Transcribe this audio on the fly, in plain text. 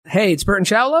Hey, it's Burton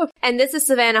Chowla. And this is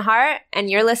Savannah Hart, and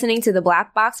you're listening to the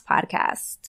Black Box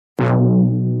Podcast.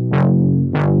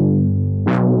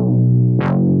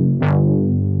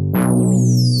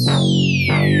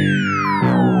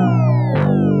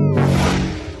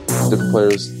 Different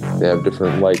players, they have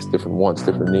different likes, different wants,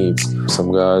 different needs.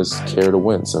 Some guys care to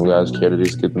win. Some guys care to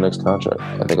just get the next contract.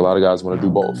 I think a lot of guys want to do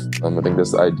both. I think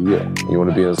that's the idea. You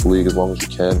want to be in this league as long as you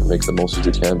can, make the most as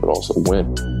you can, but also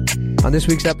win. On this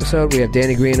week's episode, we have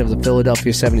Danny Green of the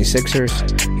Philadelphia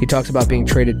 76ers. He talks about being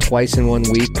traded twice in 1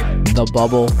 week, the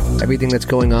bubble, everything that's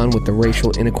going on with the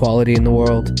racial inequality in the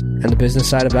world, and the business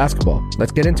side of basketball.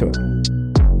 Let's get into it.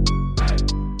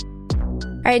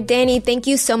 All right, Danny, thank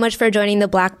you so much for joining the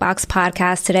Black Box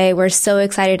Podcast today. We're so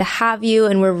excited to have you,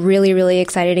 and we're really, really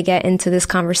excited to get into this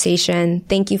conversation.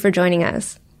 Thank you for joining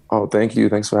us. Oh, thank you.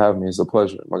 Thanks for having me. It's a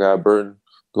pleasure. My guy, Burton,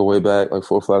 go way back, like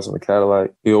 4 flats on the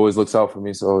Cadillac. He always looks out for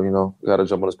me, so, got to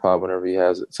jump on his pod whenever he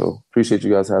has it. So appreciate you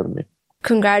guys having me.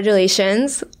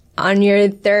 Congratulations on your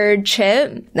 3rd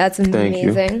chip. That's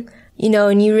amazing. Thank you.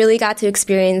 And you really got to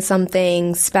experience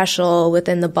something special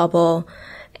within the bubble.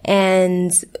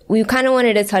 And we kind of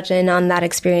wanted to touch in on that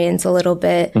experience a little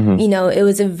bit. Mm-hmm. It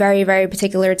was a very, very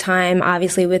particular time,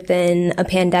 obviously within a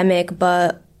pandemic,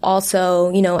 but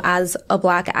also, as a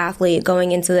Black athlete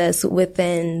going into this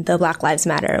within the Black Lives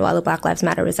Matter, while the Black Lives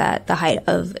Matter was at the height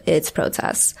of its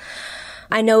protests.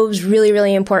 I know it was really,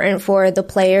 really important for the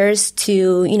players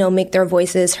to, make their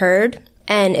voices heard.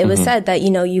 And it was said that,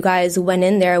 you guys went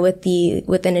in there with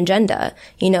an agenda,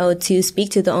 to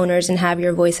speak to the owners and have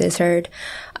your voices heard.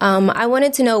 I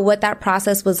wanted to know what that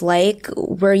process was like.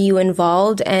 Were you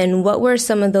involved? And what were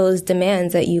some of those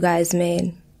demands that you guys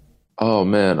made? Oh,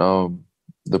 man.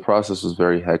 The process was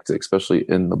very hectic, especially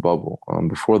in the bubble.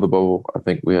 Before the bubble, I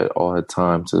think we all had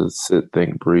time to sit,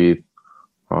 think, breathe.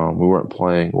 We weren't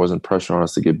playing. It wasn't pressure on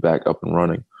us to get back up and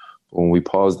running. But when we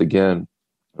paused again,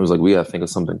 it was like we got to think of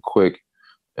something quick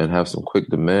and have some quick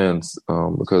demands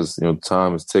because,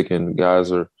 time is ticking.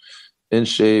 Guys are in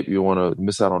shape. You want to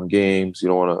miss out on games. You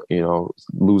don't want to,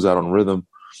 lose out on rhythm.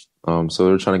 So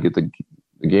they're trying to get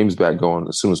the games back going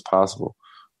as soon as possible.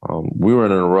 We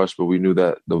weren't in a rush, but we knew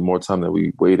that the more time that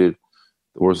we waited,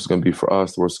 the worse it's going to be for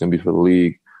us, the worse it's going to be for the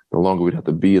league, the longer we'd have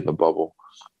to be in the bubble.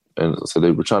 And so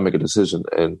they were trying to make a decision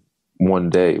in one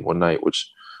night, which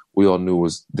we all knew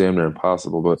was damn near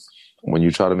impossible. But when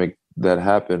you try to make that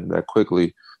happen that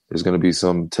quickly, there's going to be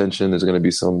some tension. There's going to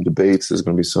be some debates. There's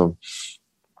going to be some,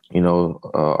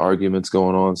 arguments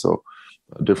going on. So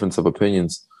a difference of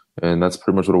opinions. And that's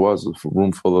pretty much what it was. A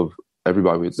room full of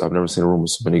everybody. I've never seen a room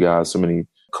with so many guys, so many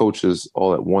coaches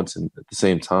all at once and at the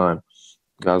same time.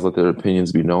 Guys let their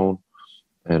opinions be known.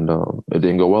 And it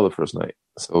didn't go well the first night.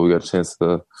 So we got a chance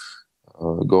to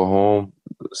go home,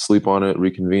 sleep on it,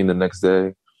 reconvene the next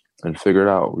day, and figure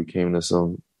it out. We came to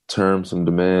some terms, some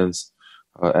demands,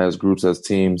 as groups, as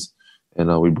teams,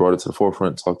 and we brought it to the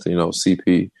forefront, talked to,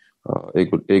 CP,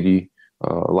 Iggy,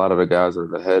 a lot of the guys that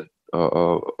are the head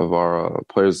of our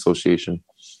Players Association,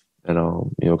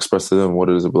 and, express to them what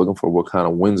it is that we're looking for, what kind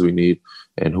of wins we need,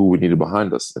 and who we needed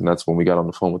behind us. And that's when we got on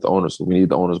the phone with the owners. So we need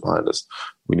the owners behind us.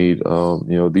 We need,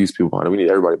 these people behind us. We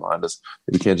need everybody behind us.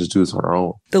 We can't just do this on our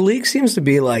own. The league seems to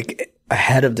be like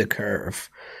ahead of the curve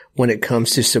when it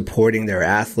comes to supporting their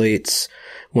athletes,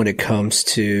 when it comes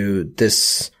to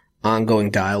this ongoing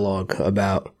dialogue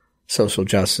about social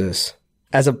justice.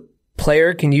 As a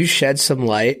player, can you shed some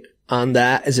light on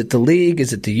that? Is it the league?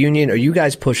 Is it the union? Are you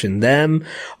guys pushing them?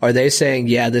 Are they saying,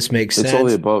 yeah, this makes sense? It's all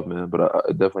the above, man, but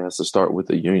it definitely has to start with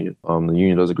the union. The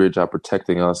union does a great job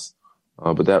protecting us,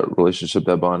 but that relationship,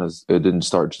 that bond, it didn't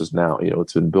start just now.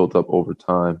 It's been built up over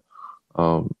time.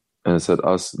 And it said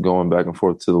us going back and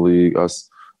forth to the league, us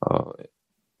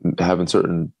having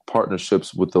certain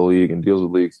partnerships with the league and deals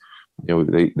with leagues,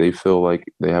 they feel like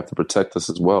they have to protect us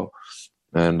as well.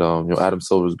 And, Adam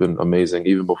Silver's been amazing,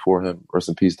 even before him. Rest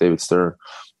in peace, David Stern.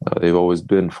 They've always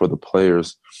been for the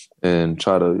players and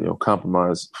try to,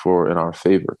 compromise in our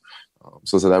favor.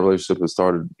 So that relationship has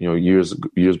started, years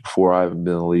before I even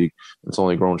been in the league. It's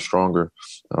only grown stronger.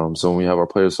 So when we have our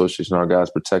Players Association, our guys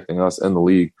protecting us and the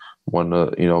league want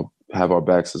to, have our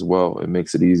backs as well, it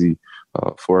makes it easy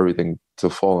for everything to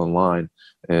fall in line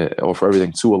or for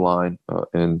everything to align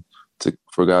and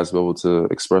for guys to be able to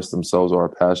express themselves or our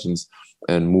passions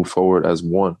and move forward as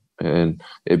one. And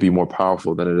it'd be more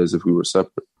powerful than it is if we were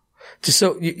separate.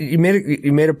 So you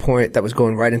made a point that was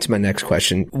going right into my next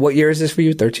question. What year is this for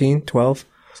you? 13, 12?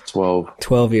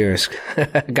 12 years.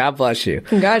 God bless you.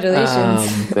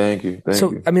 Congratulations. Thank you.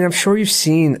 So, I mean, I'm sure you've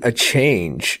seen a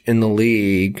change in the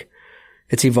league.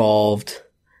 It's evolved.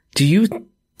 Do you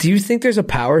Do you think there's a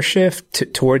power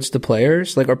shift towards the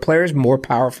players? Like, are players more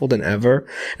powerful than ever?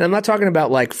 And I'm not talking about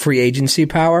like free agency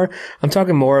power. I'm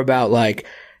talking more about like,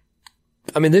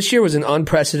 I mean, this year was an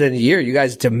unprecedented year. You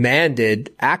guys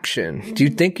demanded action. Do you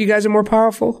think you guys are more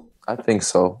powerful? I think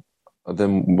so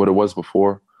than what it was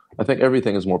before. I think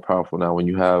everything is more powerful now when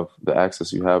you have the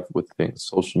access you have with things,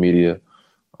 social media,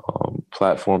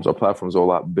 platforms. Our platforms are a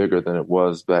lot bigger than it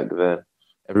was back then.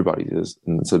 Everybody is.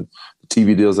 And so the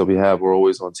TV deals that we have, we're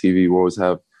always on TV. We always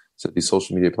have these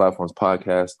social media platforms,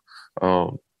 podcasts.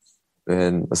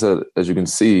 And I said, as you can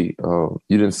see,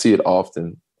 you didn't see it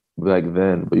often back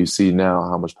then, but you see now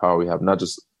how much power we have, not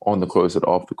just on the court, I said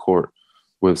off the court,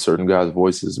 with certain guys'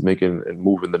 voices making and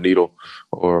moving the needle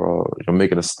or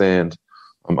making a stand.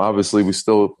 Obviously, we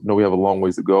still know we have a long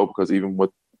ways to go because even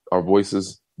with our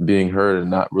voices being heard and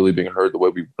not really being heard the way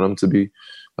we want them to be,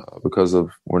 because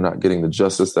of we're not getting the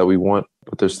justice that we want,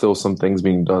 but there's still some things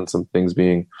being done, some things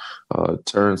being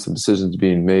turned, some decisions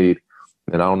being made.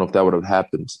 And I don't know if that would have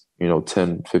happened,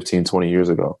 10, 15, 20 years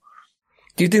ago.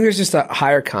 Do you think there's just a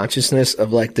higher consciousness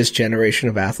of like this generation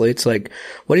of athletes? Like,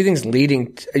 what do you think is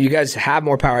leading? You guys have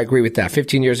more power. I agree with that.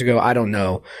 15 years ago, I don't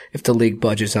know if the league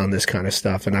budgets on this kind of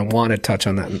stuff. And I want to touch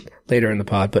on that later in the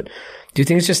pod. But do you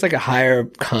think it's just like a higher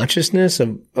consciousness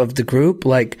of the group?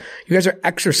 Like, you guys are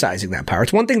exercising that power.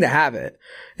 It's one thing to have it.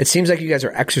 It seems like you guys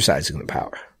are exercising the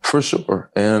power. For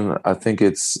sure. And I think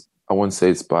I wouldn't say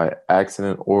it's by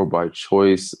accident or by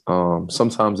choice.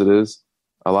 Sometimes it is.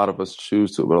 A lot of us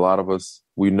choose to, but a lot of us,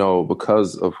 we know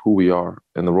because of who we are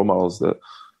and the role models that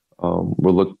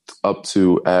we're looked up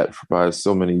to by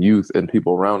so many youth and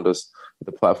people around us,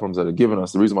 the platforms that are given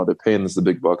us. The reason why they're paying us the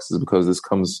big bucks is because this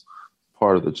comes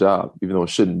part of the job, even though it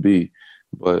shouldn't be.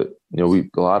 But,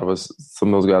 a lot of us,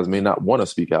 some of those guys may not want to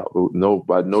speak out, but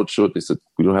by no choice, they said,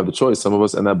 we don't have the choice. Some of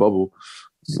us in that bubble,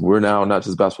 we're now not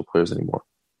just basketball players anymore.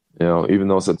 Even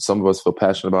though some of us feel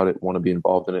passionate about it, want to be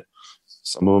involved in it.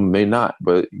 Some of them may not,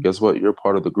 but guess what? You're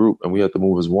part of the group and we have to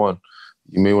move as one.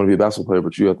 You may want to be a basketball player,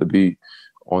 but you have to be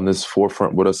on this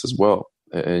forefront with us as well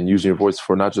and using your voice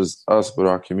for not just us, but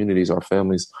our communities, our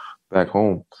families back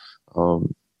home.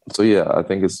 So yeah, I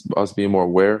think it's us being more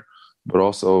aware, but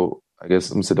also, I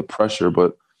guess, let me say the pressure,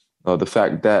 but the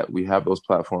fact that we have those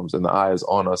platforms and the eye is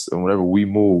on us, and whenever we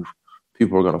move,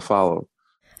 people are going to follow.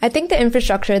 I think the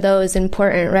infrastructure, though, is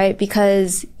important, right?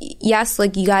 Because, yes,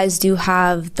 like, you guys do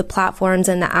have the platforms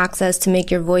and the access to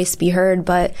make your voice be heard.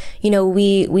 But,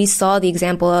 we saw the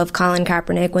example of Colin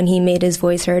Kaepernick when he made his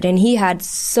voice heard, and he had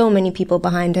so many people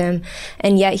behind him,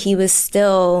 and yet he was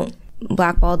still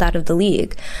blackballed out of the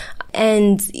league.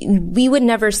 And we would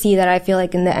never see that, I feel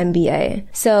like, in the NBA.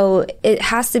 So it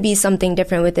has to be something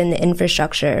different within the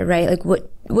infrastructure, right? Like,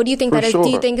 what do you think that is? Sure. Do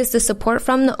you think it's the support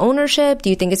from the ownership? Do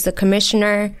you think it's the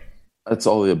commissioner? It's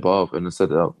all the above. And I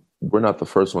said, we're not the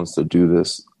first ones to do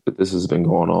this, but this has been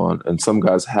going on. And some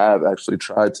guys have actually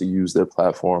tried to use their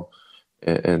platform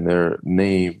and their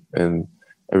name and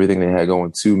everything they had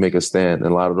going to make a stand.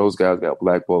 And a lot of those guys got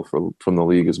blackballed from the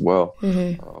league as well.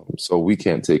 Mm-hmm. So we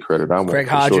can't take credit. I'm Greg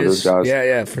Hodges. Sure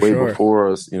guys way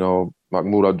before us,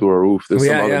 Mahmoud Abdul-Rauf. There's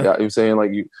some other guys, you're saying,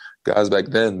 like, you guys back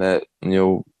then that,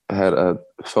 had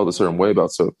felt a certain way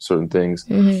about certain things.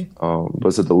 Mm-hmm.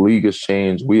 But so the league has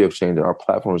changed. We have changed. Our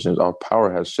platform has changed. Our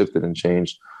power has shifted and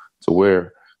changed to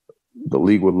where the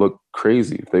league would look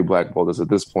crazy if they blackballed us at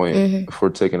this point, mm-hmm. if we're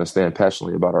taking a stand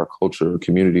passionately about our culture,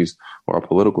 communities, or our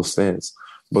political stance.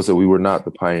 But so we were not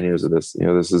the pioneers of this.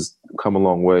 This has come a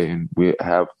long way, and we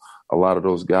have a lot of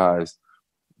those guys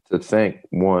to thank,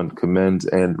 commend,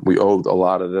 and we owed a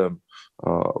lot of them.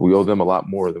 We owe them a lot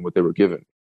more than what they were given.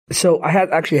 So I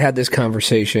actually had this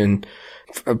conversation,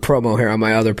 a promo here on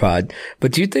my other pod.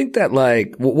 But do you think that,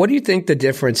 like, what do you think the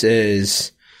difference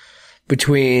is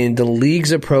between the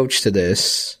league's approach to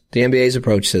this, the NBA's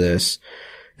approach to this,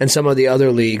 and some of the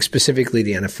other leagues, specifically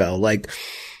the NFL? Like,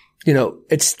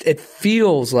 it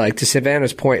feels like, to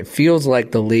Savannah's point, it feels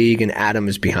like the league and Adam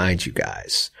is behind you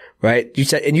guys, right? You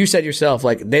said yourself,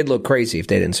 like, they'd look crazy if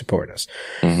they didn't support us.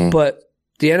 Mm-hmm. But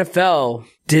the NFL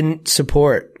didn't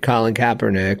support Colin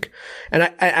Kaepernick. And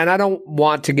I don't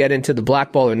want to get into the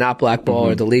blackball or not blackball,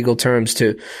 mm-hmm. or the legal terms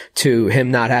to him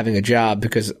not having a job,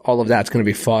 because all of that's going to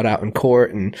be fought out in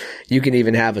court. And you can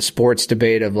even have a sports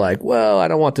debate of like, well, I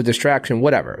don't want the distraction,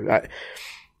 whatever.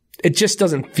 It just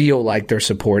doesn't feel like they're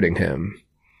supporting him.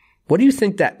 What do you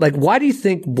think why do you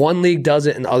think one league does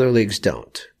it and other leagues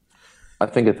don't? I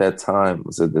think at that time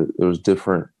there was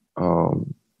different,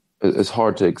 it's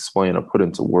hard to explain or put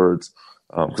into words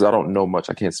because I don't know much.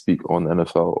 I can't speak on the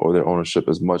NFL or their ownership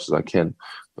as much as I can,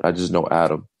 but I just know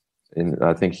Adam. And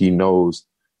I think he knows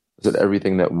that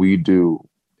everything that we do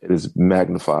it is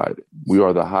magnified. We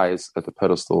are the highest at the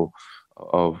pedestal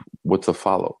of what to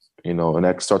follow, and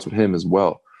that starts with him as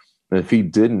well. And if he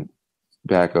didn't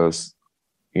back us,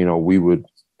 we would,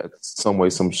 at some way,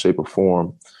 some shape or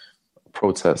form,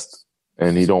 protest.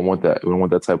 And he don't want that. We don't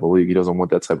want that type of league. He doesn't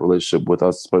want that type of relationship with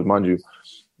us. But mind you,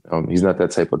 he's not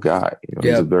that type of guy.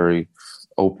 He's a very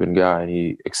open guy, and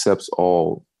he accepts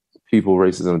all people,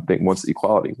 races, and wants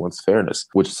equality, wants fairness,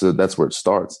 that's where it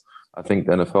starts. I think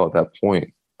the NFL at that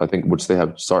point, which they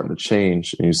have starting to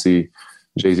change, and you see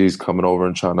Jay-Z's coming over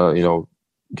and trying to,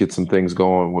 get some things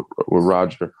going with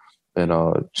Roger and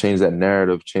change that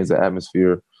narrative, change the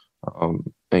atmosphere,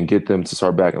 and get them to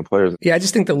start backing players. Yeah, I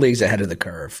just think the league's ahead of the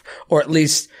curve, or at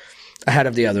least ahead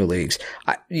of the other leagues.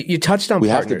 You touched on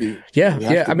partners.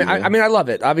 Yeah. I mean, I love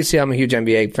it. Obviously, I'm a huge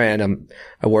NBA fan.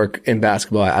 I work in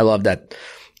basketball. I love that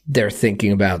they're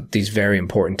thinking about these very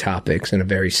important topics in a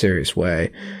very serious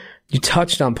way. You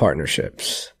touched on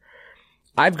partnerships.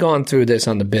 I've gone through this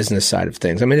on the business side of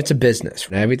things. I mean, it's a business.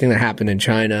 Everything that happened in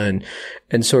China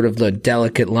and sort of the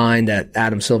delicate line that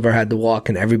Adam Silver had to walk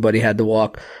and everybody had to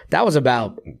walk, that was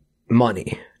about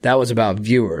money. That was about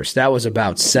viewers. That was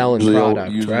about selling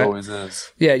product, usually right? Always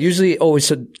is. Yeah, usually always.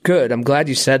 So good. I'm glad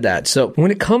you said that. So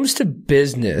when it comes to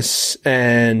business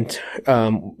and,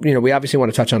 we obviously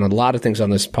want to touch on a lot of things on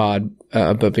this pod,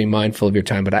 but be mindful of your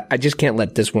time. But I just can't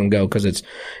let this one go because it's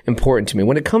important to me.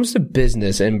 When it comes to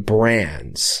business and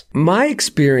brands, my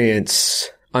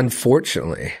experience,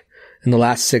 unfortunately, in the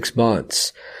last 6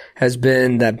 months has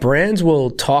been that brands will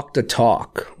talk the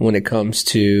talk when it comes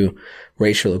to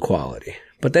racial equality,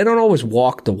 but they don't always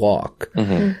walk the walk.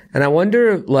 Mm-hmm. And I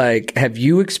wonder, have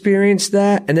you experienced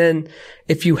that? And then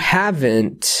if you have,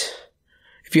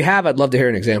 I'd love to hear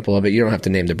an example of it. You don't have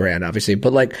to name the brand, obviously,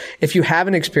 but if you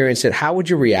haven't experienced it, how would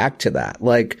you react to that?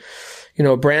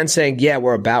 A brand saying, yeah,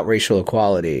 we're about racial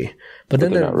equality, but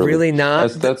then they're really not.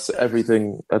 That's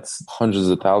everything. That's hundreds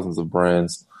of thousands of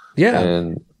brands. Yeah.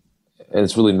 And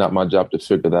it's really not my job to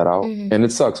figure that out. Mm-hmm. And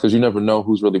it sucks because you never know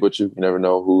who's really with you. You never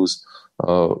know who's,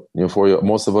 for you.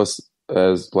 Most of us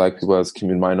as Black people, as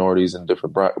community minorities in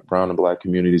different brown and Black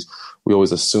communities, we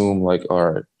always assume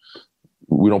all right,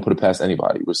 we don't put it past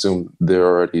anybody. We assume they're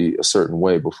already a certain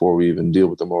way before we even deal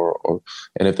with them,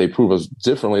 and if they prove us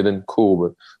differently, then cool,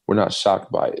 but we're not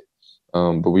shocked by it.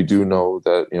 But we do know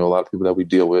that, a lot of people that we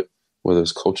deal with, whether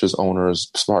it's coaches,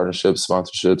 owners, partnerships,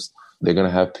 sponsorships, they're going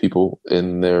to have people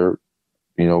in their,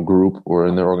 group or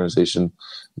in their organization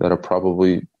that are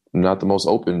probably not the most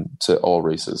open to all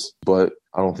races. But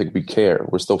I don't think we care.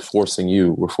 We're still forcing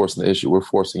you. We're forcing the issue. We're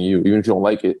forcing you. Even if you don't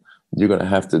like it, you're going to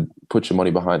have to put your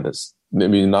money behind this.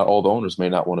 Maybe not all the owners may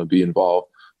not want to be involved,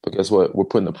 but guess what? We're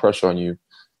putting the pressure on you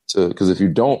because if you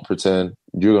don't pretend,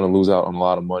 you're going to lose out on a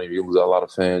lot of money. You're going to lose out on a lot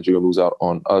of fans. You're going to lose out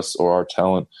on us or our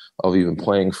talent of even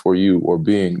playing for you or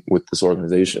being with this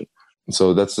organization. And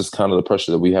so that's just kind of the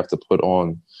pressure that we have to put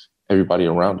on everybody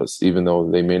around us, even though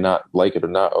they may not like it or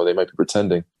not, or they might be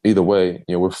pretending. Either way,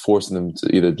 we're forcing them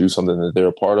to either do something that they're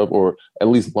a part of or at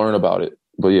least learn about it.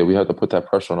 But yeah, we have to put that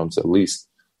pressure on them to at least,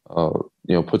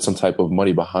 put some type of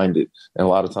money behind it. And a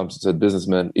lot of times, it's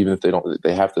businessmen, even if they don't,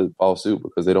 they have to follow suit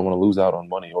because they don't want to lose out on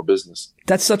money or business.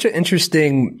 That's such an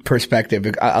interesting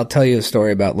perspective. I'll tell you a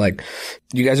story about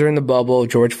you guys are in the bubble.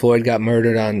 George Floyd got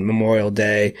murdered on Memorial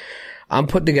Day. I'm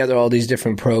putting together all these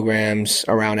different programs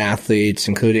around athletes,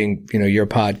 including, your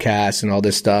podcast and all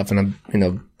this stuff. And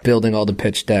I'm, building all the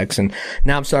pitch decks. And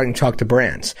now I'm starting to talk to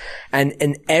brands. And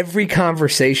in every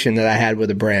conversation that I had with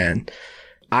a brand,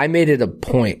 I made it a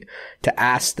point to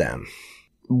ask them,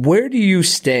 where do you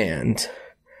stand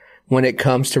when it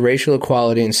comes to racial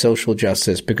equality and social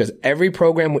justice? Because every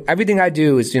program, everything I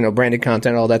do is, branded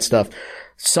content, all that stuff.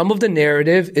 Some of the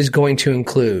narrative is going to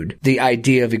include the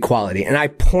idea of equality. And I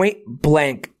point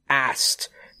blank asked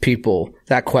people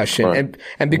that question. Right.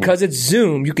 And because it's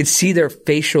Zoom, you could see their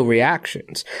facial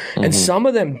reactions. Mm-hmm. And some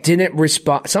of them didn't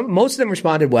respond. Most of them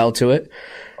responded well to it.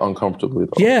 Uncomfortably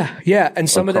though. Yeah. And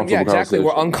some of them, exactly,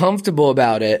 were uncomfortable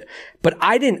about it. But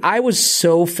I was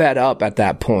so fed up at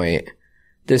that point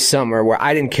this summer where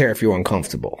I didn't care if you were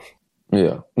uncomfortable.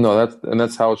 Yeah, no,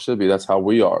 that's how it should be. That's how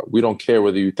we are. We don't care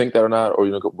whether you think that or not, or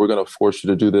we're going to force you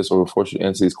to do this or we'll force you to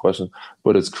answer these questions.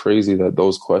 But it's crazy that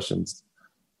those questions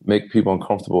make people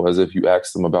uncomfortable as if you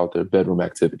ask them about their bedroom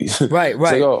activities. Right.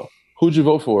 It's oh, who'd you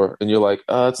vote for? And you're like,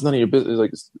 it's none of your business.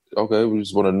 It's okay, we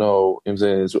just want to know. You know what I'm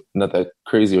saying? It's not that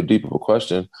crazy or deep of a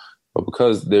question, but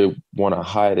because they want to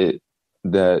hide it,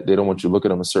 that they don't want you to look at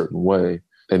them a certain way,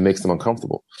 it makes them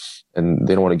uncomfortable. And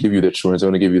they don't want to give you the true answer. They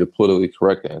want to give you the politically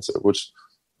correct answer, which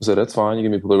I said, that's fine. You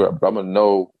give me politically correct, but I'm going to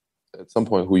know at some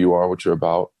point who you are, what you're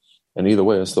about. And either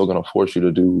way, it's still going to force you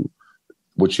to do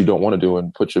what you don't want to do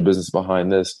and put your business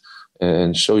behind this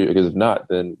and show you. Because if not,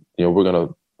 then we're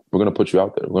gonna put you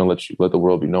out there. We're gonna let the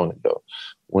world be known that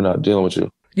we're not dealing with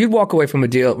you. You'd walk away from a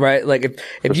deal, right? Like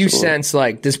if you sense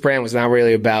like this brand was not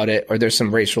really about it, or there's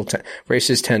some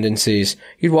racist tendencies,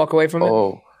 you'd walk away from it.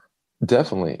 Oh,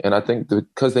 definitely. And I think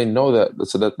because they know that,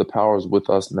 so that the power is with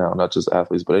us now, not just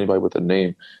athletes, but anybody with a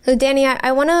name. So Danny,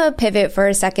 I want to pivot for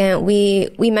a second. We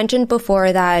mentioned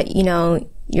before that,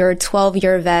 you're a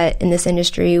 12-year vet in this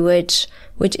industry, which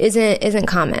isn't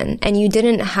common. And you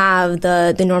didn't have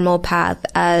the normal path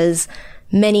as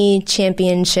many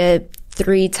championship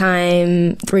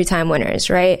three-time winners,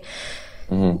 right?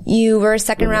 Mm-hmm. You were a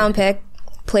second-round pick,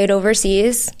 played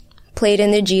overseas, played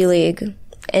in the G League,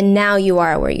 and now you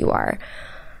are where you are.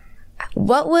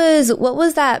 What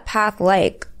was that path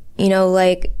like?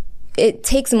 It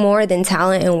takes more than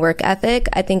talent and work ethic.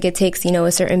 I think it takes,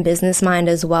 a certain business mind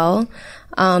as well.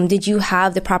 Did you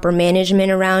have the proper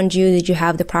management around you? Did you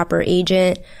have the proper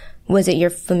agent? Was it your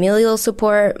familial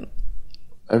support?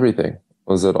 Everything.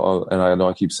 Was it all? And I know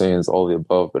I keep saying it's all the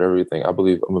above, but everything.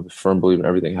 I'm a firm believer in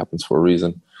everything happens for a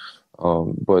reason.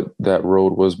 But that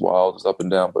road was wild, it was up and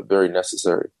down, but very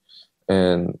necessary.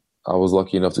 And I was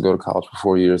lucky enough to go to college for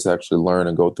 4 years to actually learn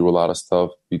and go through a lot of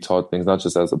stuff. Be taught things, not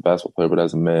just as a basketball player, but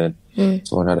as a man. To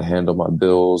learn how to handle my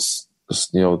bills,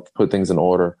 put things in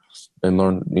order, and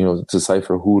learn, to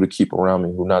decipher who to keep around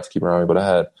me, who not to keep around me. But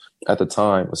I had, at the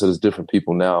time, so there's different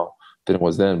people now than it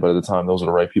was then, but at the time, those are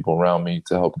the right people around me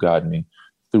to help guide me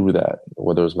through that,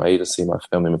 whether it was my agency, my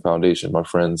family, my foundation, my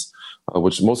friends,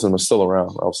 which most of them are still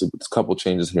around. Obviously, with a couple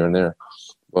changes here and there,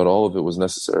 but all of it was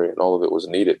necessary and all of it was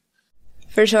needed.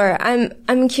 For sure.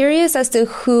 I'm curious as to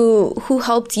who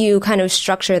helped you kind of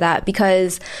structure that,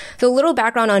 because the little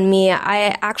background on me,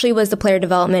 I actually was the player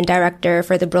development director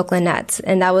for the Brooklyn Nets.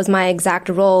 And that was my exact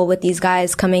role with these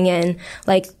guys coming in,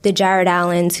 like the Jared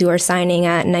Allens who are signing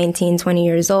at 19, 20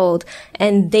 years old.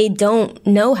 And they don't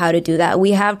know how to do that.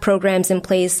 We have programs in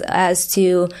place as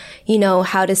to,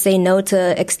 how to say no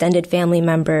to extended family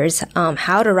members,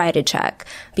 how to write a check,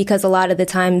 because a lot of the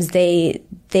times they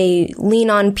lean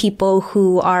on people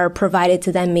who are provided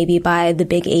to them maybe by the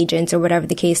big agents or whatever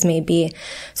the case may be.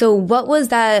 So what did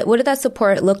that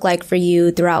support look like for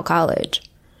you throughout college?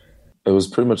 It was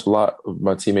pretty much a lot of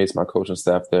my teammates, my coaching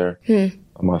staff there,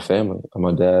 my family.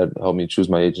 My dad helped me choose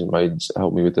my agent. My agent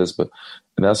helped me with this, and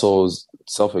that's all was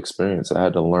self-experience. I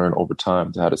had to learn over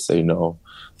time to how to say no.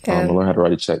 I learned how to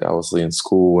write a check, obviously, in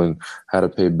school, and how to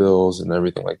pay bills and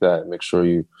everything like that. Make sure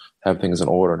you have things in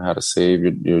order and how to save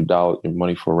your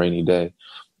money for a rainy day.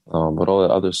 But all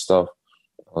that other stuff,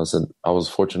 I was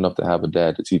fortunate enough to have a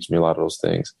dad to teach me a lot of those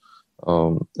things,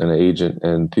 and an agent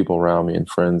and people around me and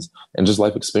friends and just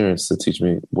life experience to teach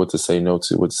me what to say no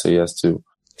to, what to say yes to.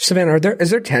 Savannah, is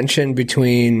there tension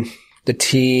between the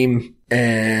team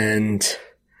and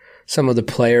some of the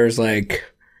players, like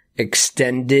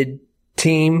extended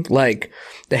team, like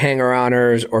the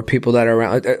hanger-oners or people that are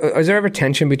around? Is there ever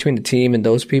tension between the team and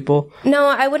those people? No,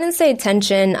 I wouldn't say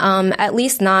tension, at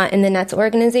least not in the Nets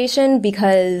organization,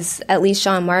 because at least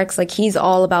Sean Marks, like, he's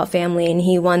all about family and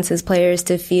he wants his players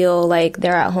to feel like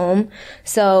they're at home.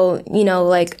 So,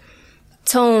 like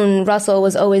Tone Russell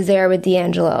was always there with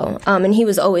D'Angelo, and he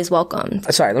was always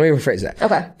welcomed. Sorry, let me rephrase that.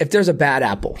 Okay. If there's a bad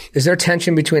apple, is there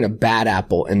tension between a bad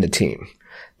apple and the team?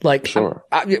 Like, sure.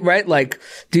 Right? Like,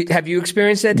 have you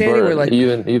experienced that, Danny? Where, like,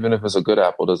 even if it's a good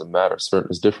apple, it doesn't matter. It's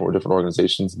different with different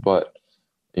organizations, but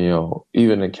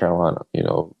even in Carolina,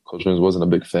 Coach Williams wasn't a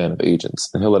big fan of agents,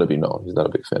 and he'll let it be known he's not a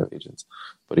big fan of agents.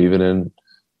 But even in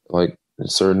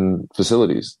certain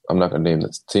facilities, I'm not going to name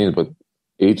the teams, but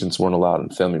agents weren't allowed in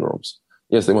family rooms.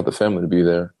 Yes, they want the family to be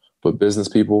there, but business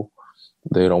people,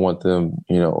 they don't want them,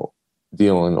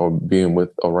 dealing or being with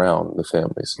around the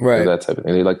families, right? That type of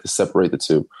thing. They like to separate the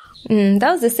two.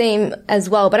 That was the same as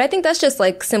well, but I think that's just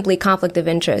like simply conflict of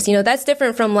interest. That's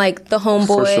different from like the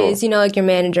homeboys, sure. Like your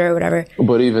manager or whatever.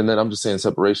 But even then, I'm just saying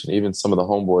separation. Even some of the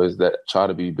homeboys that try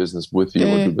to be business with you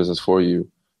or do business for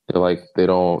you,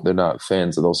 they're not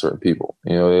fans of those certain people.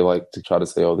 They like to try to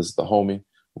say, "Oh, this is the homie,"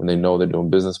 when they know they're doing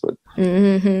business, but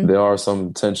there are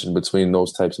some tension between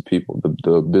those types of people,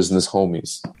 the business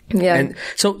homies. Yeah. And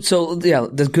so yeah,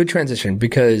 there's good transition,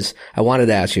 because I wanted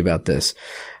to ask you about this.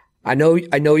 I know you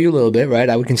a little bit, right?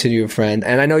 I would consider you a friend,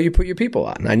 and I know you put your people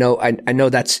on. I know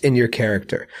that's in your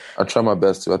character. I try my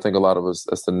best to. I think a lot of us,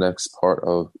 that's the next part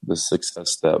of the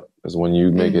success step, is when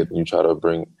you make it and you try to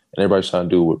bring, and everybody's trying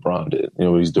to do what Bron did,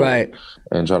 what he's doing, right,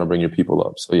 and trying to bring your people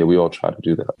up. So yeah, we all try to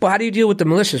do that. Well, how do you deal with the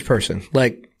malicious person?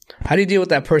 Like, How do you deal with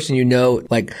that person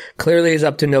like clearly is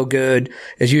up to no good,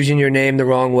 is using your name the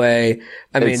wrong way?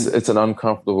 It's an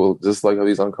uncomfortable, just like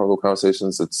these uncomfortable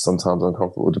conversations, it's sometimes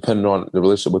uncomfortable depending on the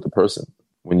relationship with the person.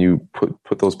 When you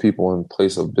put those people in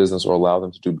place of business or allow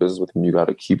them to do business with them, you got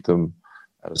to keep them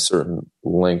at a certain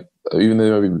length. Even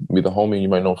though they might be the homie you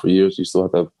might know for years, you still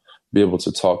have to be able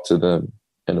to talk to them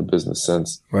in a business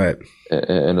sense. Right.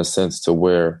 In a sense to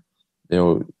where,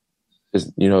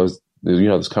 this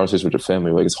conversation with your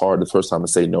family, like it's hard the first time to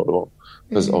say no to them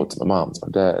because, it's my mom, it's my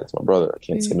dad, it's my brother. I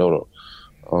can't say no to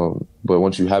them. But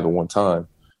once you have it one time,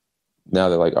 now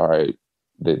they're like, all right,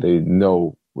 they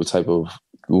know what type of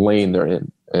lane they're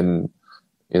in, and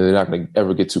they're not going to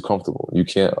ever get too comfortable. You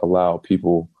can't allow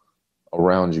people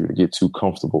around you to get too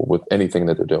comfortable with anything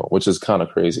that they're doing, which is kind of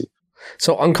crazy.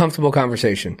 So uncomfortable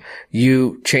conversation.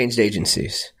 You changed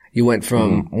agencies. You went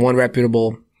from one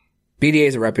reputable, BDA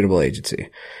is a reputable agency.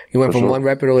 You went from one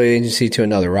reputable agency to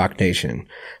another, Roc Nation.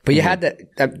 But you had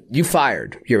that you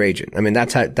fired your agent. I mean,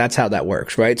 that's how that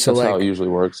works, right? So that's how it usually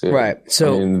works. Yeah. Right.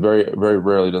 So very, very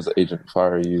rarely does an agent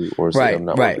fire you or say I'm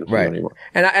not working for you anymore.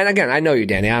 And again, I know you,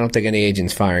 Danny. I don't think any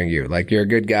agent's firing you. Like, you're a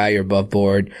good guy. You're above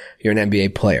board. You're an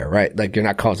NBA player, right? Like, you're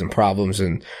not causing problems,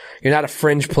 and you're not a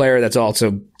fringe player that's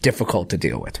also difficult to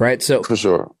deal with, right? So for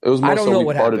sure, it was more so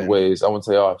we parted ways. I wouldn't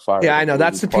say, I fired. Yeah, I know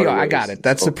that's the PR. I got it.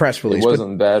 That's the press release. It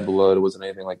wasn't bad blood. It wasn't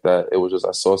anything like that. It was just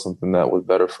I saw something that was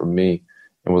better for me,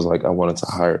 and was like I wanted to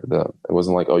hire them. It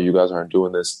wasn't like, oh, you guys aren't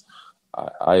doing this.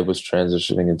 I was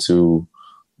transitioning into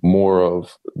more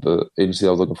of the agency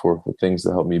I was looking for things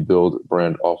to help me build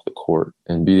brand off the court,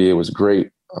 and BDA was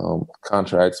great.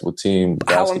 Contracts with team.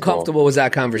 Basketball. How uncomfortable was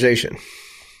that conversation?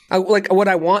 What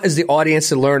I want is the audience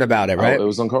to learn about it, right? It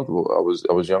was uncomfortable.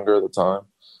 I was younger at the time,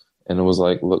 and it was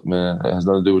like, look, man, it has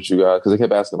nothing to do with you guys. Because they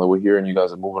kept asking, like, we're here and you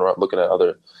guys are moving around, looking at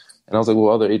other. And I was like,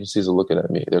 well, other agencies are looking at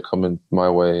me. They're coming my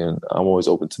way, and I'm always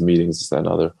open to meetings, this, that, and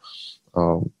other.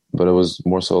 But it was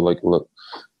more so like, look,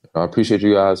 I appreciate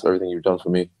you guys for everything you've done for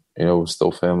me. We're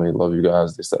still family. Love you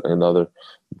guys, this, that, and another.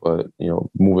 But,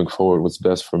 moving forward, what's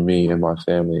best for me and my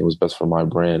family, it was best for my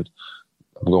brand.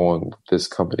 I'm going with this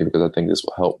company because I think this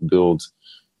will help build,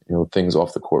 things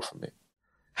off the court for me.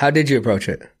 How did you approach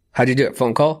it? How did you do it?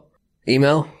 Phone call?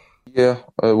 Email? Yeah,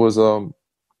 it was, I'm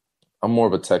more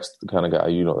of a text kind of guy.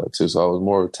 You know that too. So I was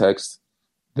more of a text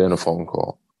than a phone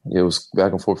call. It was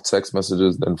back and forth text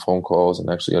messages, then phone calls, and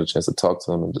actually got a chance to talk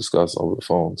to them and discuss over the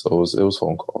phone. So it was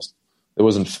phone calls. There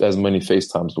wasn't as many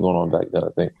FaceTimes going on back then, I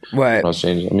think. Right. When I was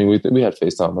changing. I mean, we had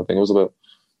FaceTime. I think it was about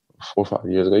 4 or 5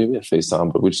 years ago. We had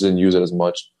FaceTime, but we just didn't use it as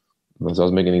much. So I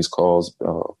was making these calls a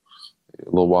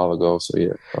little while ago. So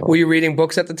yeah. Were you reading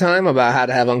books at the time about how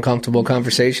to have uncomfortable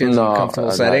conversations in a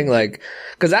comfortable setting? Like,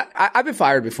 because I've been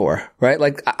fired before, right?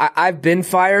 Like, I've been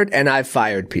fired and I've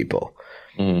fired people.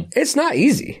 Mm-hmm. It's not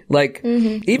easy. Like,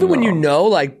 even when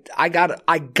like, I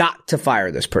got to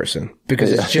fire this person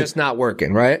because it's just not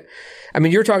working, right? I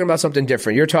mean, you're talking about something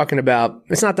different. You're talking about,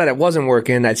 it's not that it wasn't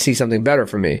working, I'd see something better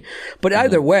for me. But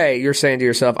either way, you're saying to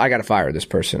yourself, I got to fire this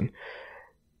person.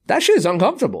 That shit is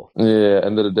uncomfortable. Yeah,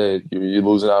 end of the day, you're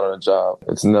losing out on a job.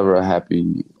 It's never a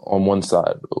happy on one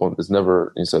side. It's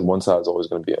never, you said one side is always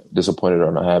going to be disappointed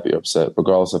or unhappy or upset,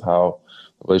 regardless of how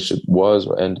the relationship was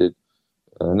or ended.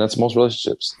 And that's most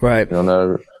relationships. Right.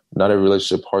 Not every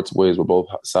relationship parts ways where both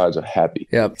sides are happy.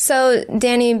 Yep. So,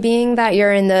 Danny, being that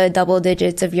you're in the double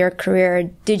digits of your career,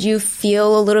 did you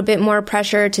feel a little bit more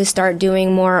pressure to start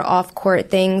doing more off-court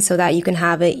things so that you can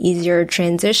have an easier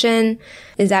transition?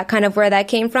 Is that kind of where that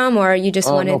came from, or you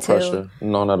just wanted no pressure.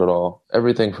 No, not at all.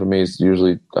 Everything for me is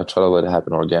usually, I try to let it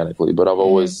happen organically. But I've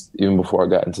always, even before I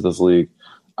got into this league,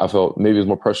 I felt maybe it was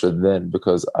more pressure then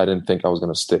because I didn't think I was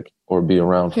going to stick or be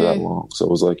around for that long. So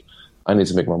it was like, I need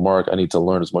to make my mark. I need to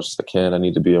learn as much as I can. I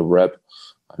need to be a rep.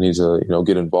 I need to,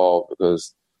 get involved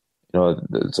because,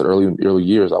 it's early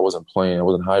years. I wasn't playing. I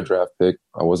wasn't a high draft pick.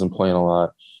 I wasn't playing a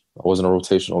lot. I wasn't a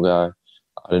rotational guy.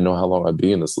 I didn't know how long I'd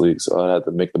be in this league. So I had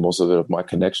to make the most of it of my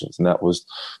connections. And that was,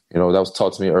 that was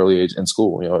taught to me early age in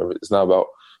school. It's not about,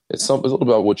 it's a little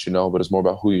about what you know, but it's more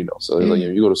about who you know. So like,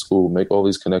 you go to school, make all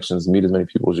these connections, meet as many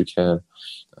people as you can.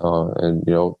 And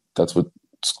that's what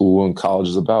school and college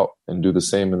is about, and do the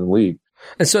same in the league.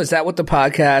 And so is that what the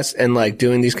podcast and like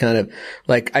doing these kind of,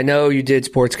 like, I know you did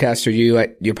Sportscaster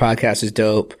your podcast is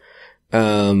dope.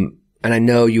 And I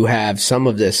know you have some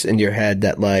of this in your head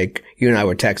that like you and I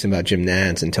were texting about Jim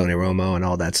Nantz and Tony Romo and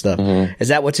all that stuff. Mm-hmm. Is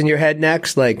that what's in your head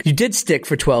next? Like, you did stick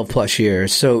for 12 plus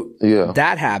years. So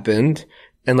that happened.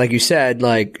 And like you said,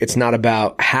 like, it's not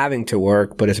about having to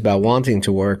work, but it's about wanting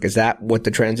to work. Is that what the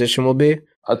transition will be?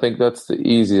 I think that's the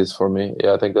easiest for me.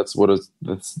 Yeah, I think that's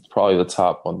probably the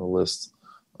top on the list.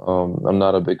 I'm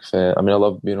not a big fan. I mean, I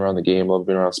love being around the game, love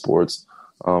being around sports.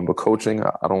 But coaching,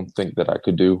 I don't think that I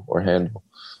could do or handle.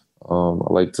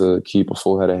 I like to keep a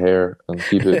full head of hair and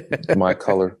keep it my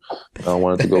color. I don't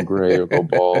want it to go gray or go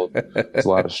bald. There's a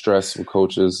lot of stress with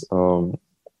coaches.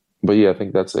 But yeah, I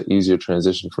think that's an easier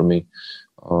transition for me,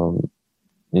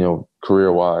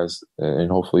 career wise, and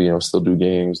hopefully, still do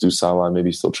games, do sideline,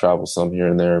 maybe still travel some here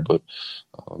and there, but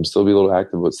still be a little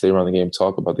active, but stay around the game,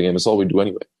 talk about the game. It's all we do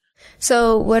anyway.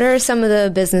 So what are some of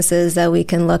the businesses that we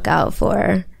can look out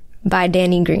for by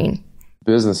Danny Green?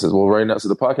 Businesses. Well, right now, so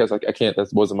the podcast, I can't,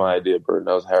 that wasn't my idea, Bert.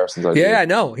 That was Harrison's idea. Yeah, I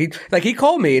know. He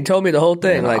called me and told me the whole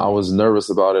thing. I was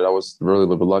nervous about it. I was really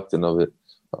reluctant of it.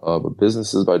 But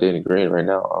businesses by Danny Green right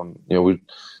now,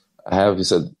 he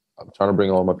said, I'm trying to bring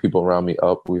all my people around me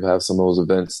up. We have some of those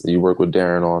events that you work with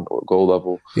Darren on, or Goal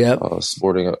Level,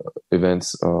 sporting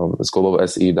events. It's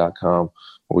goallevelSE.com.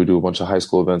 We do a bunch of high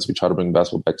school events. We try to bring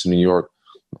basketball back to New York.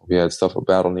 We had stuff at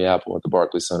Battle in the Apple at the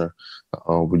Barclays Center.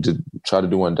 We did try to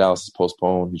do one in Dallas. It's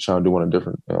postponed. We trying to do one in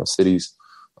different cities.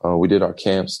 We did our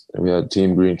camps. We had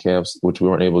Team Green camps, which we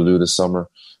weren't able to do this summer.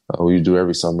 We do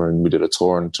every summer, and we did a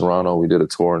tour in Toronto. We did a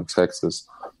tour in Texas.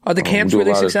 Are the camps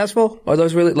really successful? Are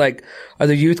those really are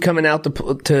the youth coming out to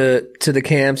the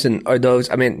camps, and are those?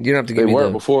 I mean, you don't have to give me. They were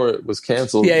before it was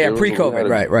canceled. Yeah, pre-COVID,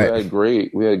 right.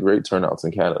 We had great turnouts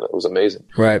in Canada. It was amazing.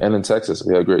 Right, and in Texas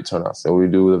we had great turnouts. So we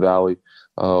do the Valley,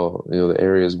 the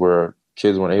areas where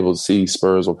kids weren't able to see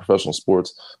Spurs or professional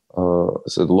sports, so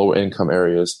the lower income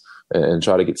areas, and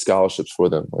try to get scholarships for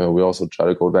them. We also try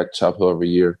to go back to Chapel Hill every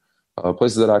year,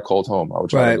 places that I called home. I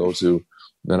would try to go to.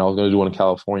 Then I was going to do one in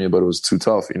California, but it was too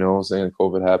tough. You know what I'm saying?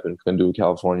 COVID happened. Couldn't do it in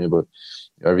California, but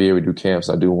every year we do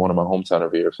camps. I do one in my hometown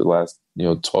every year for the last,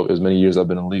 12, as many years I've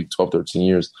been in the league, 12, 13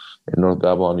 years in North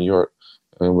Babylon, New York.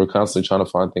 And we're constantly trying to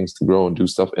find things to grow and do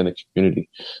stuff in the community.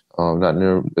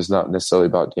 It's not necessarily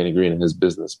about Danny Green and his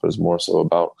business, but it's more so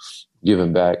about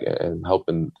giving back and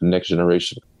helping the next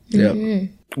generation. Yeah.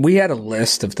 Mm-hmm. We had a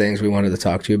list of things we wanted to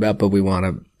talk to you about, but we want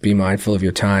to be mindful of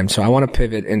your time. So I want to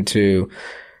pivot into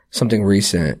something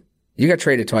recent. You got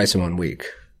traded twice in 1 week.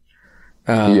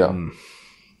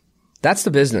 That's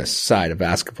the business side of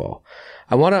basketball.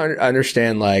 I want to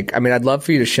understand, I'd love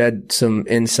for you to shed some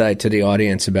insight to the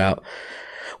audience about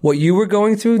what you were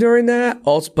going through during that,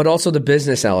 but also the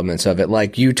business elements of it,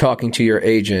 like you talking to your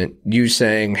agent, you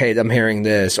saying, hey, I'm hearing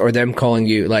this, or them calling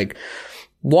you.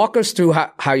 Walk us through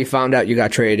how you found out you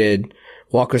got traded.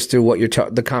 Walk us through what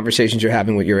the conversations you're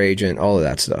having with your agent, all of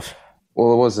that stuff.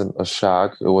 Well, it wasn't a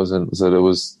shock. It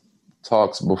was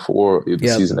talks before the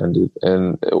season ended.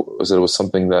 And it was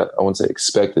something that I wouldn't say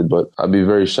expected, but I'd be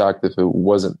very shocked if it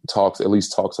wasn't talks, at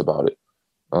least talks about it.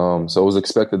 So it was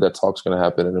expected that talks were going to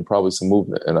happen and then probably some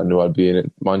movement. And I knew I'd be in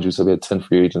it. Mind you, so we had 10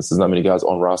 free agents. There's not many guys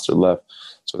on roster left.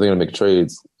 So if they're going to make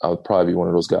trades, I would probably be one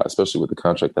of those guys, especially with the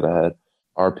contract that I had.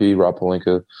 RP, Rob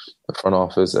Pelinka, the front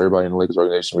office, everybody in the Lakers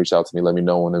organization reached out to me, let me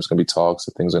know when there's going to be talks,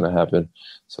 if things are going to happen.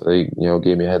 So they,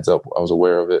 gave me a heads up. I was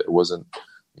aware of it. It wasn't,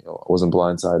 I wasn't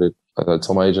blindsided. I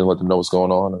told my agent, let them know what's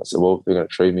going on. I said, well, if they're going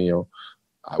to trade me,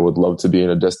 I would love to be in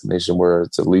a destination where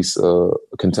it's at least a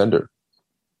contender.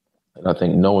 And I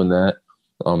think knowing that,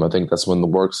 I think that's when the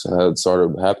works had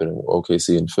started happening,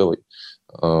 OKC and Philly.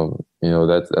 But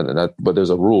there's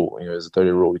a rule, there's a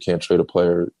 30-day rule. You can't trade a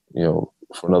player,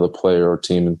 for another player or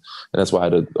team. And that's why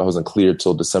I wasn't cleared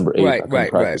till December 8th. I couldn't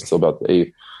practice till about the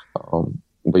 8th.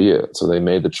 But yeah, so they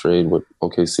made the trade with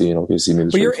OKC, and OKC made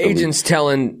the trade. But your agent's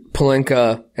telling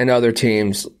Pelinka and other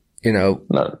teams,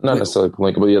 not necessarily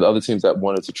Pelinka, but the other teams that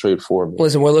wanted to trade for me.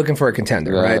 Listen, we're looking for a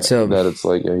contender, right? So that it's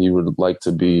he would like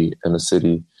to be in a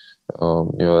city,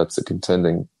 that's a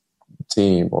contending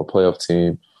team or playoff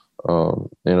team.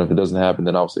 If it doesn't happen,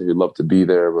 then obviously he'd love to be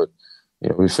there. But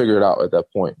we figured it out at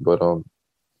that point. But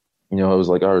it was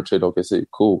I heard trade OKC,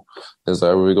 cool. It's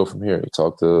where we go from here. He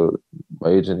talked to my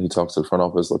agent. He talks to the front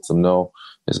office, lets them know.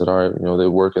 He said, all right, they're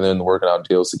working out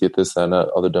deals to get this, that, and that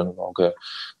other done. Okay.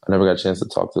 I never got a chance to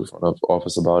talk to the front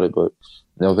office about it, but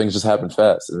things just happened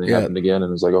fast, and they happened again, and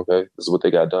it was okay, this is what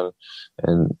they got done.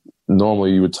 And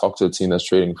normally you would talk to a team that's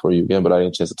trading for you again, but I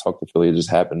didn't get a chance to talk to Philly. It just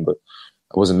happened, but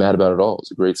I wasn't mad about it at all. It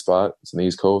was a great spot. It's in the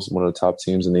East Coast, one of the top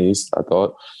teams in the East, I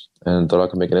thought, and thought I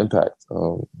could make an impact,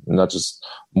 not just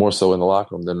more so in the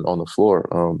locker room than on the floor.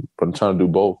 But I'm trying to do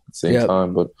both at the same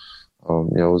time. But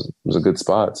it was a good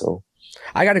spot. So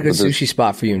I got a good sushi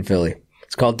spot for you in Philly.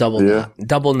 It's called Double Knot.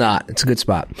 Double Knot. It's a good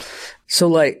spot. So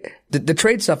the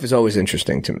trade stuff is always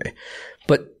interesting to me.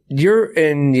 But you're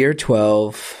in year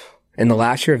 12, in the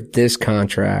last year of this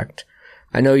contract.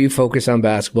 I know you focus on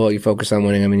basketball. You focus on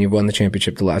winning. I mean, you've won the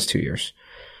championship the last 2 years.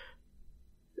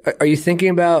 Are you thinking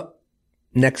about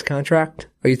next contract?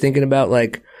 Are you thinking about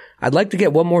like, I'd like to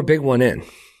get one more big one in?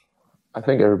 I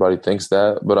think everybody thinks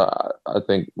that, but I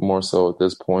think more so at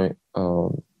this point,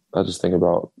 I just think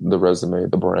about the resume,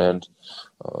 the brand.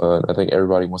 I think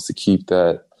everybody wants to keep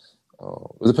that.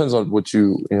 It depends on what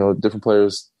different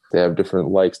players, they have different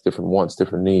likes, different wants,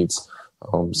 different needs.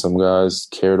 Some guys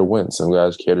care to win. Some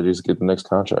guys care to just get the next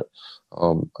contract.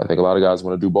 I think a lot of guys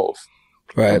want to do both.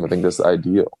 Right. I think that's the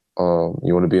ideal.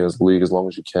 You want to be in this league as long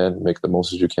as you can, make the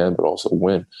most as you can, but also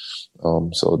win.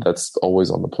 So that's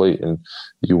always on the plate. And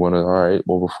you want to, all right,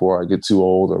 well, before I get too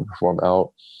old or before I'm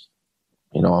out,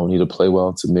 I need to play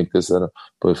well to make this.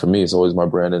 But for me, it's always my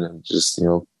brand and just,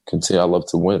 continue. I love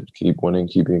to win, keep winning,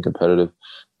 keep being competitive.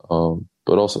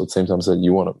 But also at the same time, said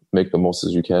you want to make the most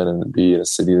as you can and be in a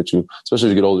city that you, especially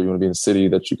as you get older, you want to be in a city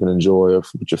that you can enjoy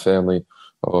with your family,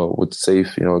 with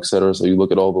safe, et cetera. So you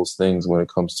look at all those things when it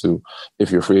comes to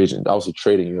if you're a free agent. Obviously,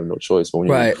 trading, you have no choice. But when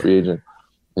you're a free agent,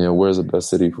 where's the best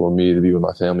city for me to be with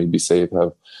my family, be safe,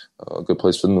 have a good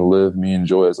place for them to live, me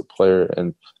enjoy as a player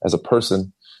and as a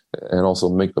person, and also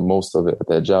make the most of it at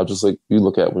that job, just like you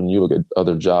look at when you look at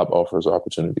other job offers or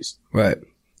opportunities. Right.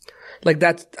 Like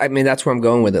that's where I'm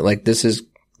going with it. Like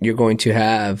you're going to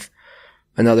have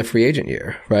another free agent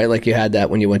year, right? Like you had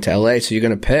that when you went to LA. So you're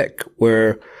going to pick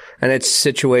and it's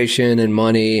situation and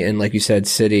money and like you said,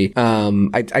 city.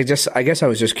 I guess I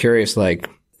was just curious, like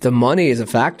the money is a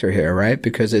factor here, right?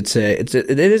 Because it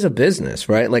is a business,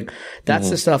 right? Like that's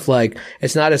the stuff, like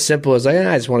it's not as simple as like,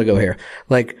 I just want to go here.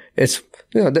 Like it's,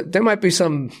 there might be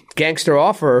some gangster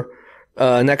offer,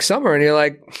 next summer and you're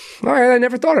like, all right, I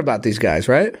never thought about these guys,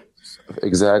 right?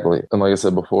 Exactly. And like I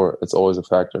said before, it's always a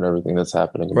factor in everything that's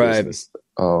happening in business.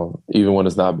 Even when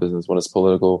it's not business, when it's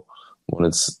political, when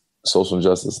it's social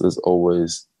injustice, is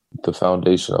always the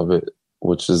foundation of it,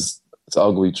 which is, it's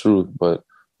ugly truth, but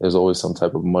there's always some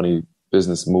type of money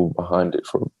business move behind it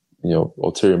for,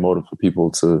 ulterior motive for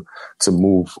people to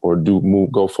move or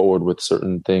go forward with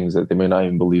certain things that they may not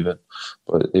even believe in.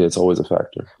 But it's always a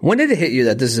factor. When did it hit you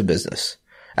that this is a business?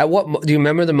 At what do you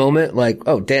remember the moment? Like,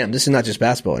 oh, damn, this is not just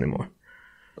basketball anymore.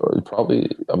 Probably,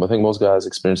 I think most guys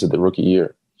experience it the rookie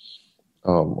year,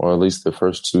 or at least the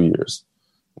first 2 years.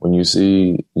 When you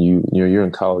see you're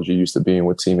in college, you're used to being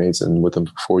with teammates and with them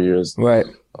for 4 years, right?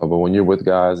 But when you're with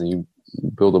guys and you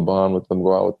build a bond with them,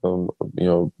 go out with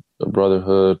them, a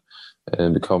brotherhood,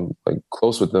 and become like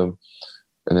close with them,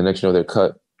 and the next they're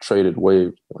cut, traded,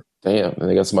 waived. Like, damn, and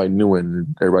they got somebody new,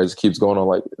 and everybody just keeps going on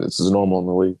like this is normal in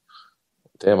the league.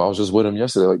 Damn, I was just with him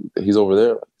yesterday. Like he's over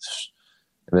there.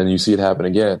 And then you see it happen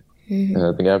again. Mm-hmm. And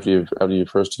I think after your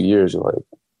first 2 years, you're like,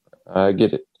 I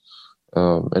get it.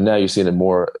 And now you're seeing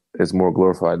it's more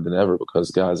glorified than ever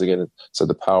because guys, again, so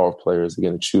the power of players,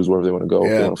 again, to choose wherever they want to go.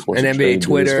 Yeah. And NBA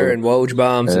Twitter and Woj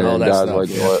bombs and all that guys stuff. Like,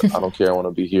 what? I don't care. I want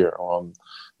to be here.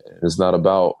 It's not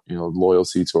about,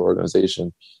 loyalty to our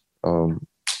organization.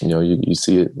 You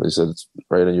see it. They said it's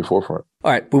right in your forefront.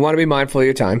 All right. We want to be mindful of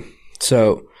your time.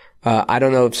 So, I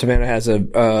don't know if Savannah has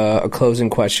a closing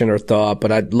question or thought,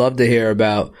 but I'd love to hear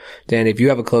about, Danny, if you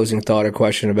have a closing thought or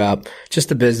question about just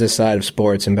the business side of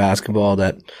sports and basketball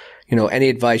that, any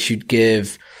advice you'd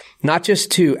give, not just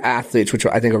to athletes, which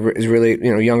I think is really,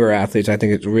 younger athletes, I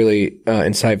think it's really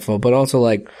insightful, but also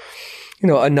like,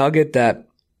 a nugget that,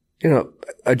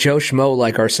 a Joe Schmo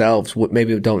like ourselves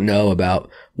maybe don't know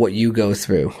about what you go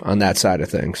through on that side of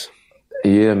things.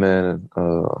 Yeah, man.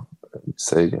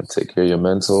 Say, take care of your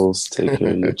mentals, take care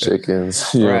of your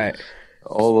chickens, right?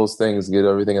 All those things, get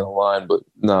everything in line. But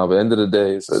at the end of the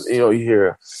day, you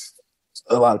hear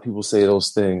a lot of people say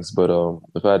those things. But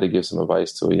if I had to give some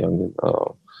advice to a youngin,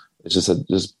 it's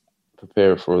just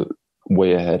prepare for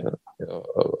way ahead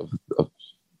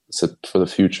for the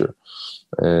future.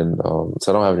 And so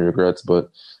I don't have any regrets.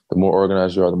 But the more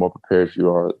organized you are, the more prepared you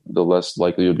are, the less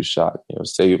likely you'll be shot.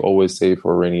 Always save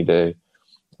for a rainy day.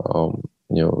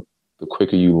 The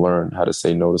quicker you learn how to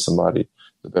say no to somebody,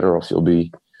 the better off you'll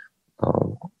be.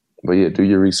 But yeah, do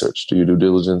your research, do your due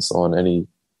diligence on any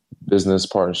business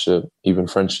partnership, even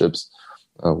friendships,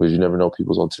 because you never know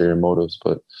people's ulterior motives.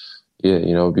 But yeah,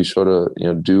 be sure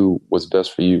to, do what's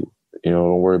best for you.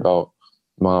 Don't worry about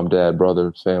mom, dad,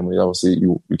 brother, family. Obviously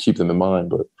you keep them in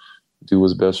mind, but do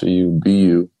what's best for you. Be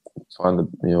you. Find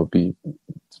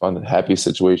the happiest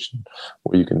situation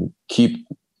where you can keep,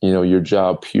 your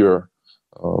job pure.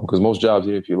 Because most jobs,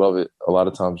 even if you love it, a lot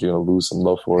of times you're going to lose some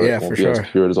love for it. Yeah, it won't for be sure. as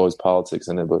pure. There's always politics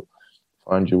in it, but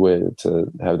find your way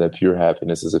to have that pure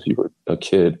happiness as if you were a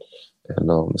kid.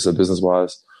 And so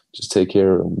business-wise, just take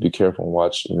care and be careful and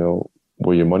watch,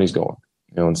 where your money's going,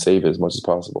 and save it as much as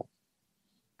possible.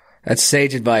 That's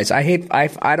sage advice.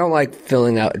 I don't like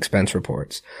filling out expense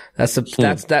reports.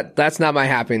 That's not my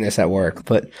happiness at work,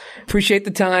 but appreciate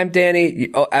the time, Danny.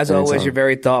 As always, you're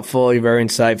very thoughtful. You're very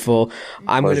insightful.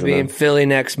 I'm going to be in Philly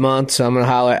next month, so I'm going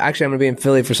to holler. Actually, I'm going to be in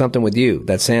Philly for something with you,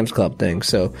 that Sam's Club thing.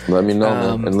 So let me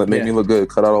know, man. And make me look good.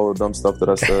 Cut out all the dumb stuff that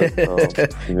I said.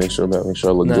 Make sure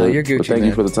I look good. You're Gucci, but thank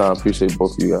you for the time. Appreciate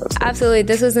both of you guys. Absolutely.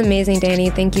 This was amazing,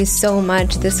 Danny. Thank you so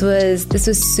much. This was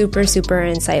super, super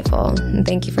insightful. And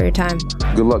thank you for your time.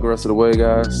 Good luck the rest of the way,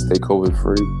 guys. Stay COVID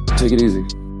free. Take it easy.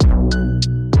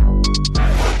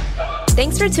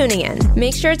 Thanks for tuning in.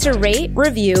 Make sure to rate,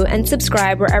 review, and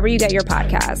subscribe wherever you get your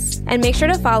podcasts. And make sure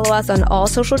to follow us on all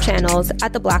social channels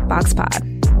at The Black Box Pod.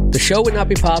 The show would not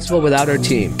be possible without our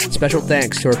team. Special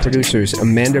thanks to our producers,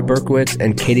 Amanda Berkowitz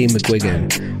and Katie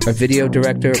McGuigan. Our video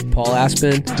director, Paul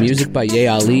Aspen. Music by Ye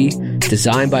Ali.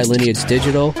 Design by Lineage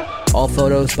Digital. All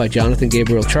photos by Jonathan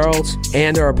Gabriel Charles.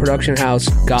 And our production house,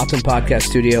 Gotham Podcast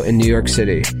Studio in New York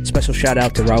City. Special shout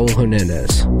out to Raul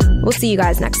Hernandez. We'll see you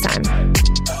guys next time.